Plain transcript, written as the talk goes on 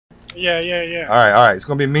Yeah. All right. It's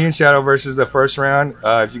going to be me and Shadow versus the first round.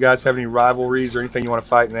 If you guys have any rivalries or anything you want to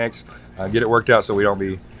fight next, get it worked out so we don't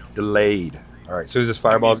be delayed. All right, as soon as this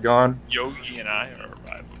fireball's gone. Yogi and I are a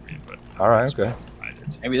rivalry, but... All right, okay.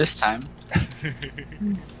 Maybe this time.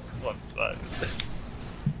 One-sided.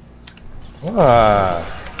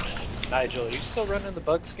 Nigel, are you still running the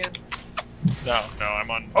bug skin? No, I'm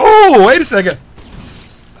on... Oh, wait a second.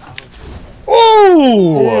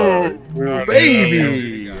 Oh,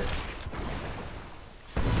 baby.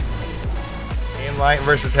 Enlighten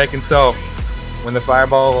versus Heck and Soul. When the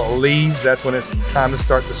fireball leaves, that's when it's time to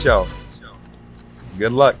start the show.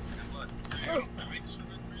 Good luck.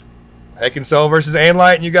 Heck and Soul versus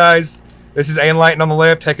Enlighten, you guys. This is Enlighten on the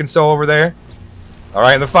left, Heck and Soul over there. All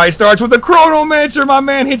right, and the fight starts with the Chronomancer. My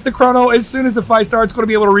man hits the chrono as soon as the fight starts. Going to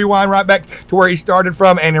be able to rewind right back to where he started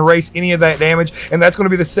from and erase any of that damage. And that's going to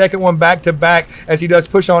be the second one back to back as he does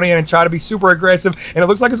push on in and try to be super aggressive. And it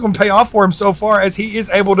looks like it's going to pay off for him so far as he is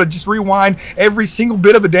able to just rewind every single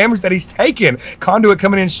bit of the damage that he's taken. Conduit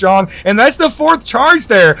coming in strong. And that's the fourth charge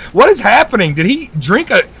there. What is happening? Did he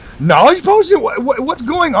drink a knowledge potion? What's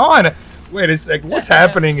going on? Wait a second. What's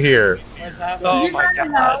happening here? Oh my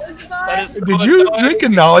god. Did you drink a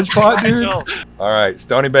knowledge pot, dude? All right,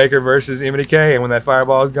 Stony Baker versus MDK, and when that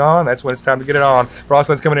fireball is gone, that's when it's time to get it on.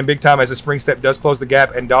 Frostland's coming in big time as the spring step does close the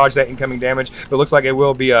gap and dodge that incoming damage, but it looks like it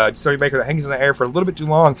will be Stony Baker that hangs in the air for a little bit too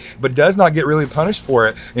long, but does not get really punished for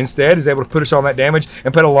it. Instead, is able to push on that damage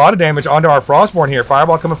and put a lot of damage onto our Frostborn here.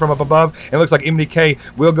 Fireball coming from up above, and it looks like MDK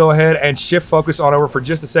will go ahead and shift focus on over for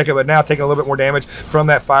just a second, but now taking a little bit more damage from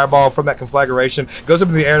that fireball, from that conflagration. Goes up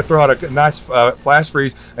in the air to throw out a nice flash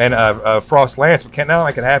freeze and frost lance, but can't now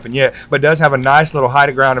make it happen yet, but does have a nice little high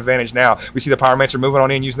to ground advantage now. We see the Pyromancer moving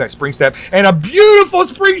on in using that spring step, and a beautiful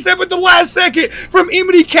spring step at the last second from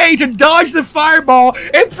MDK to dodge the fireball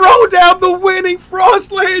and throw down the winning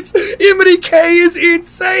frost lance. MDK is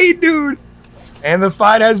insane, dude. And the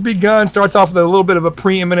fight has begun. Starts off with a little bit of a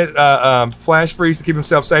preeminent flash freeze to keep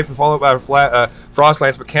himself safe and followed by a frost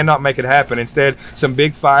lance, but cannot make it happen. Instead, some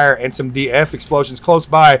big fire and some DF explosions close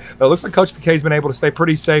by. But it looks like Coach PK has been able to stay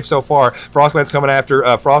pretty safe so far. Frost lance coming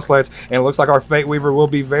after frost lance, and it looks like our Fate Weaver will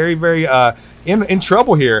be very, very in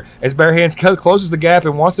trouble here as Bare Hands closes the gap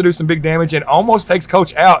and wants to do some big damage and almost takes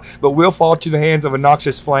Coach out, but will fall to the hands of a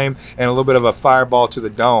Noxious Flame and a little bit of a fireball to the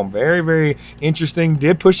dome. Very, very interesting.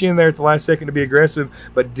 Did push in there at the last second to be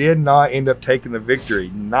aggressive, but did not end up taking the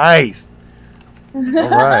victory. Nice. All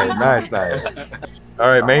right, nice. All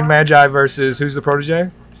right, main Magi versus who's the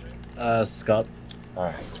protege? Scott. All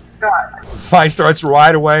right. Fight starts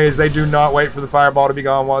right away as they do not wait for the fireball to be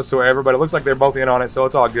gone whatsoever, but it looks like they're both in on it, so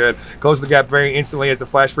it's all good. Closes the gap very instantly as the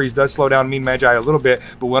flash freeze does slow down Mean Magi a little bit,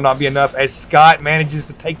 but will not be enough as Scott manages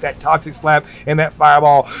to take that toxic slap and that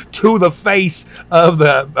fireball to the face of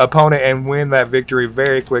the opponent and win that victory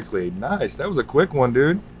very quickly. Nice. That was a quick one,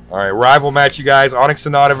 dude. All right, rival match, you guys. Onyx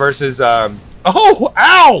Sonata versus... Oh,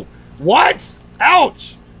 ow! What?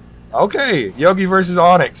 Ouch! Okay, Yogi versus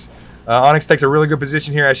Onyx. Onyx takes a really good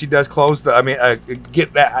position here as she does close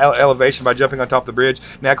get that elevation by jumping on top of the bridge.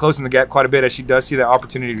 Now closing the gap quite a bit as she does see that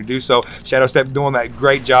opportunity to do so. Shadow Step doing that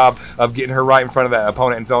great job of getting her right in front of that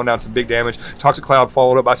opponent and throwing down some big damage. Toxic Cloud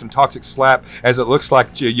followed up by some Toxic Slap as it looks like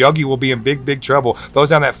Yogi will be in big trouble. Throws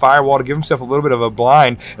down that firewall to give himself a little bit of a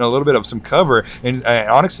blind and a little bit of some cover. And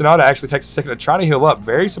Onyx Sonata actually takes a second to try to heal up.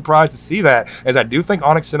 Very surprised to see that, as I do think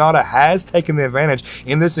Onyx Sonata has taken the advantage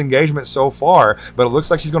in this engagement so far, but it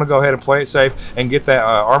looks like she's going to go ahead and play it safe and get that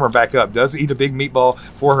armor back up. Does eat a big meatball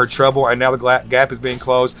for her trouble, and now the gap is being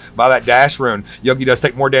closed by that dash rune. Yogi does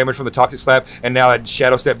take more damage from the Toxic Slap, and now that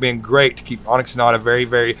Shadow Step being great to keep Onyx Sonata very,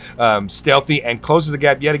 very stealthy, and closes the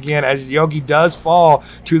gap yet again as Yogi does fall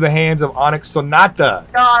to the hands of Onyx Sonata.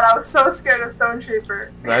 God, I was so scared of Stone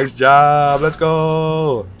Trooper. Nice job. Let's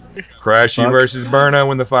go. Crashy versus Burna.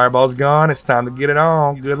 When the fireball's gone, it's time to get it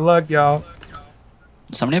on. Good luck, y'all.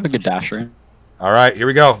 Does somebody have a good dash rune? All right, here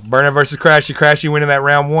we go. Burna versus Crashy. Crashy winning that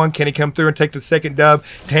round one. Can he come through and take the second dub?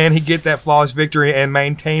 Can he get that flawless victory and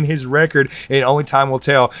maintain his record? And only time will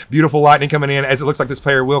tell. Beautiful lightning coming in as it looks like this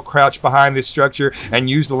player will crouch behind this structure and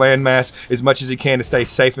use the landmass as much as he can to stay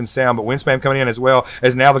safe and sound. But wind spam coming in as well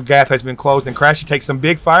as now the gap has been closed and Crashy takes some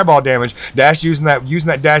big fireball damage. Dash using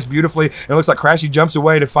that dash beautifully. And it looks like Crashy jumps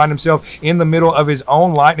away to find himself in the middle of his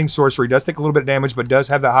own lightning sorcery. Does take a little bit of damage, but does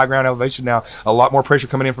have that high ground elevation now. A lot more pressure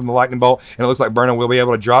coming in from the lightning bolt. And it looks like like Burna will be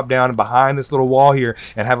able to drop down behind this little wall here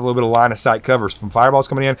and have a little bit of line of sight covers from fireballs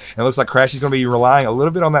coming in. And it looks like Crashy's going to be relying a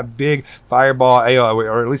little bit on that big fireball,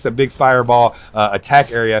 or at least a big fireball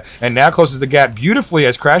attack area. And now closes the gap beautifully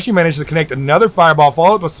as Crashy manages to connect another fireball,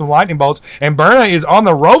 followed with some lightning bolts. And Burna is on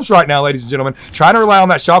the ropes right now, ladies and gentlemen, trying to rely on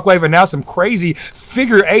that shockwave, and now some crazy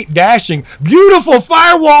figure 8 dashing. Beautiful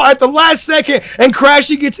firewall at the last second, and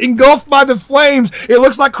Crashy gets engulfed by the flames. It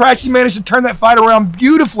looks like Crashy managed to turn that fight around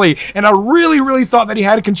beautifully, and I really thought that he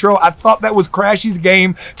had control. I thought that was Crashy's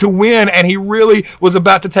game to win, and he really was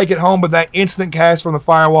about to take it home, but that instant cast from the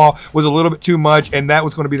firewall was a little bit too much, and that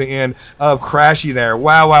was going to be the end of Crashy there.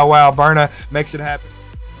 Wow. Burna makes it happen.